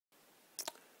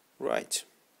Right.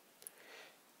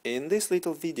 In this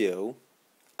little video,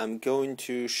 I'm going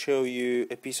to show you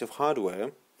a piece of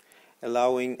hardware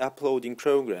allowing uploading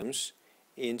programs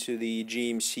into the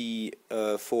GMC-4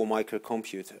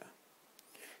 microcomputer.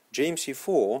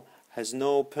 GMC-4 has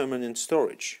no permanent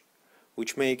storage,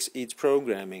 which makes its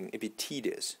programming a bit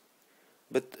tedious.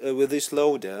 But with this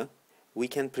loader, we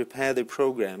can prepare the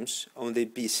programs on the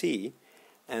PC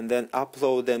and then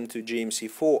upload them to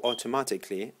GMC-4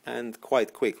 automatically and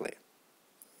quite quickly.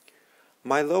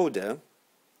 My loader,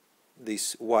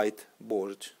 this white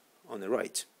board on the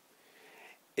right,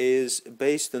 is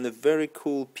based on a very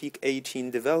cool PIC 18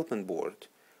 development board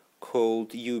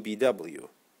called UBW.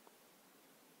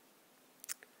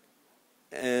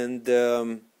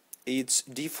 And its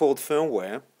default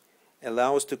firmware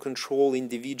allows to control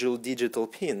individual digital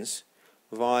pins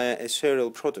via a serial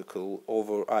protocol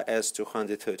over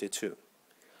RS-232.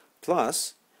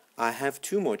 Plus, I have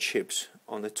two more chips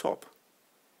on the top.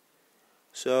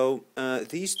 So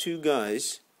these two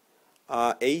guys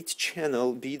are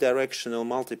 8-channel bidirectional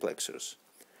multiplexers.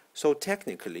 So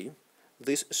technically,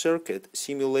 this circuit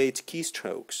simulates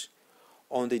keystrokes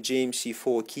on the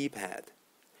GMC-4 keypad,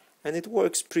 and it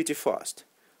works pretty fast,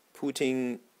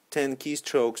 putting 10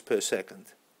 keystrokes per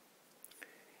second.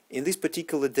 In this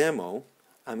particular demo,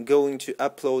 I'm going to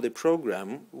upload a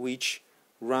program which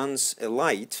runs a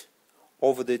light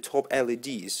over the top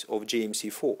LEDs of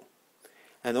GMC-4,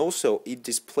 and also it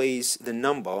displays the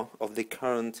number of the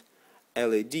current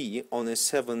LED on a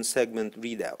 7-segment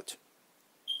readout.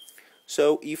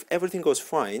 So if everything goes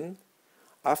fine,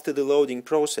 after the loading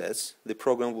process, the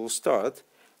program will start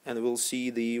and we'll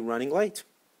see the running light.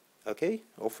 Okay,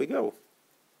 off we go.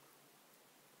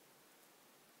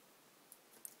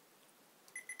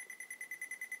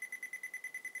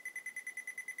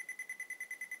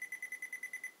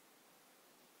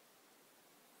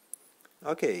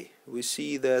 Okay, we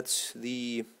see that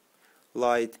the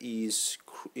light is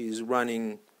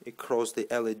running across the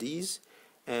LEDs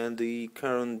and the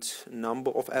current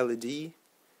number of LED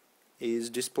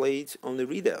is displayed on the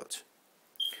readout.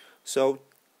 So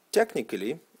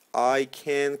technically I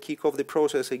can kick off the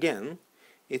process again.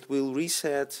 It will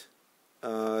reset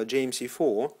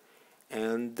GMC-4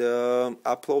 and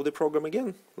upload the program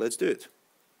again. Let's do it.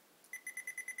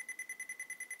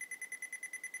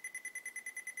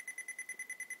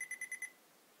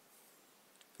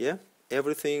 Yeah,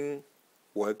 everything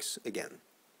works again.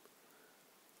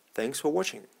 Thanks for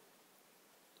watching.